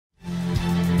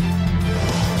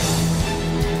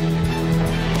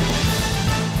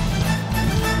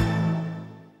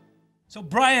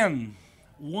Brian,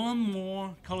 one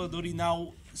more Call of Duty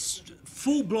now,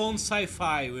 full-blown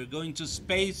sci-fi. We're going to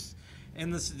space,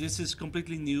 and this is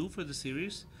completely new for the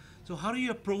series. So how do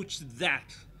you approach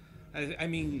that? I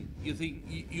mean, you think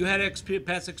you had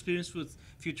past experience with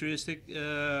futuristic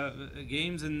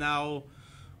games, and now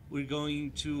we're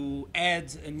going to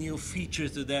add a new feature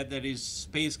to that is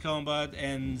space combat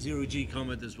and zero-G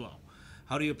combat as well.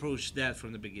 How do you approach that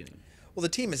from the beginning? Well, the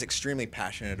team is extremely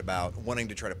passionate about wanting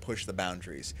to try to push the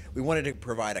boundaries. We wanted to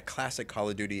provide a classic Call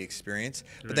of Duty experience,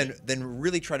 but then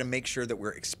really try to make sure that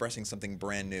we're expressing something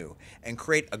brand new and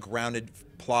create a grounded,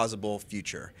 plausible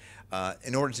future.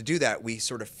 In order to do that, we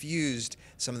sort of fused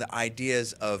some of the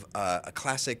ideas of a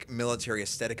classic military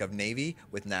aesthetic of Navy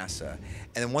with NASA.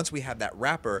 And then once we have that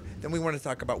wrapper, then we want to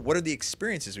talk about what are the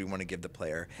experiences we want to give the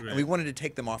player. And we wanted to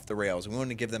take them off the rails. We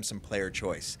wanted to give them some player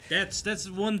choice. That's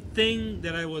one thing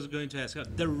that I was going to ask.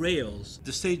 The rails,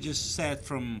 the stage is set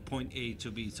from point A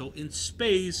to B. So in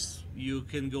space, you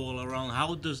can go all around.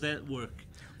 How does that work?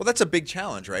 Well, that's a big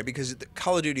challenge, right? Because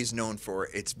Call of Duty is known for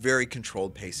its very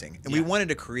controlled pacing. And we wanted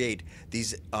to create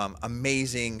these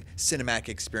amazing cinematic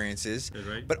experiences,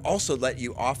 but also let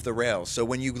you off the rails. So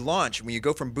when you launch, when you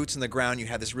go from boots on the ground, you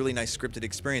have this really nice scripted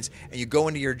experience, and you go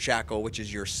into your Jackal, which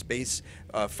is your space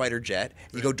fighter jet.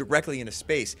 You go directly into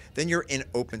space. Then you're in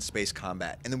open space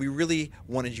combat. And then we really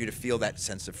wanted you to feel that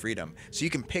sense of freedom. So you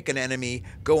can pick an enemy,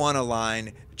 go on a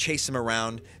line, chase them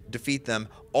around, defeat them,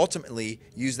 ultimately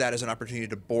use that as an opportunity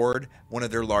to board one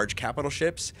of their large capital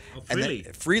ships. Freely? And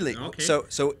then, freely. Okay.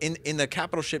 So in the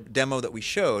capital ship demo that we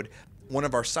showed, one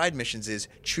of our side missions is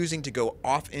choosing to go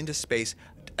off into space,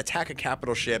 attack a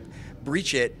capital ship,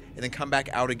 breach it, and then come back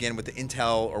out again with the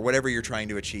intel or whatever you're trying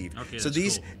to achieve. Okay, so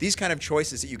these kind of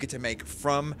choices that you get to make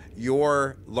from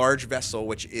your large vessel,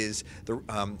 which is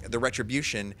the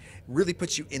Retribution, really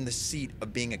puts you in the seat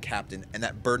of being a captain and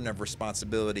that burden of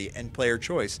responsibility and player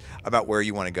choice about where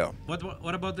you want to go.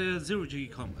 What about the zero-G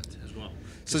combat as well?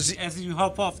 So as you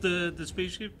hop off the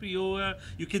spaceship,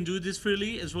 you can do this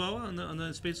freely as well on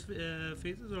the space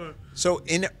phases, or? So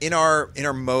in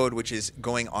our mode, which is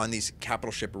going on these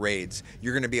capital ship raids,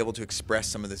 you're going to be able to express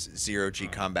some of this zero-G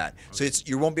combat. So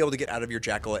you won't be able to get out of your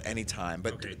Jackal at any time,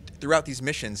 but throughout these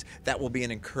missions, that will be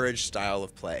an encouraged style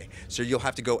of play. So you'll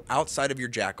have to go outside of your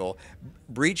Jackal,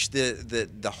 breach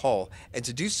the hull, and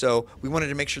to do so, we wanted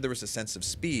to make sure there was a sense of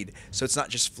speed, so it's not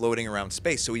just floating around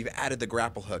space. So we've added the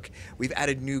grapple hook. We've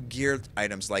added new gear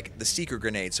items like the seeker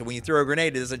grenade. So when you throw a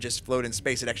grenade, it doesn't just float in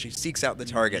space, it actually seeks out the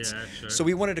targets. Yeah, sure. So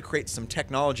we wanted to create some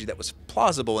technology that was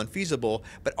plausible and feasible,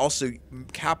 but also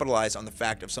capitalize on the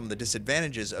fact of some of the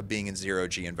disadvantages of being in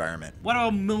zero-G environment. What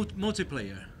about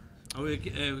multiplayer?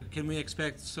 Can we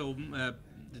expect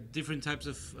different types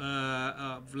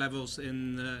of levels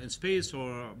in space,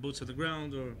 or boots on the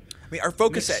ground, or? I mean, our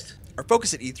focus at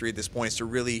E3 at this point is to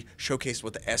really showcase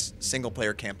what the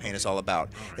single-player campaign is all about.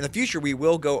 In the future, we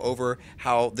will go over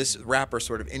how this wrapper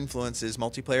sort of influences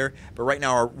multiplayer, but right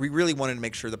now we really wanted to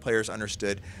make sure the players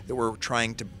understood that we're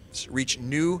trying to reach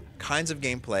new kinds of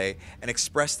gameplay and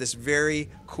express this very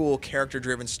cool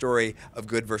character-driven story of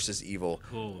good versus evil.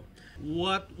 Cool.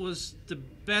 What was the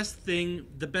best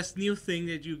new thing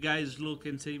that you guys look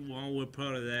and say, wow, we're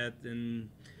proud of that, and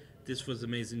this was an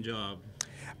amazing job?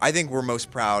 I think we're most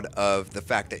proud of the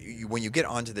fact that when you get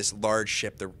onto this large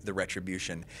ship, the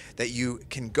Retribution, that you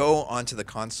can go onto the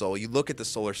console, you look at the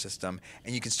solar system,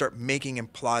 and you can start making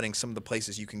and plotting some of the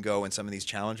places you can go in some of these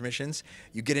challenge missions.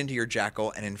 You get into your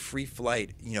Jackal, and in free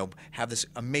flight, have this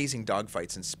amazing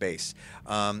dogfights in space.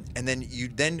 And then you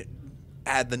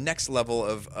add the next level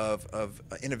of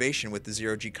innovation with the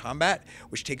zero-G combat,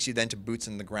 which takes you then to boots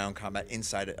on the ground combat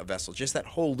inside a vessel. Just that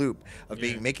whole loop of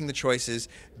making the choices,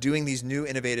 doing these new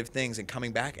innovative things, and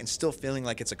coming back and still feeling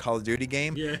like it's a Call of Duty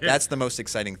game. Yeah. That's the most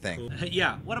exciting thing. Cool.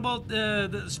 Yeah. What about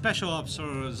the special ops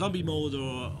or zombie mode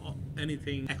or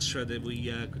anything extra that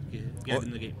we could get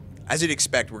in the game? As you'd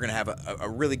expect, we're going to have a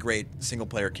really great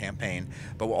single-player campaign,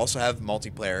 but we'll also have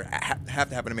multiplayer, have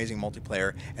to have an amazing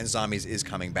multiplayer, and zombies is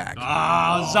coming back.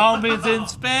 Ah, zombies in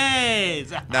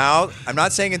space! Now, I'm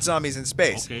not saying it's zombies in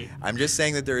space. Okay. I'm just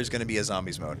saying that there is going to be a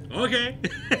zombies mode. Okay.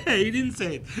 He didn't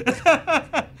say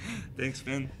it. Thanks,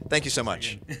 Ben. Thank you so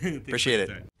much. Appreciate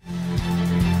it.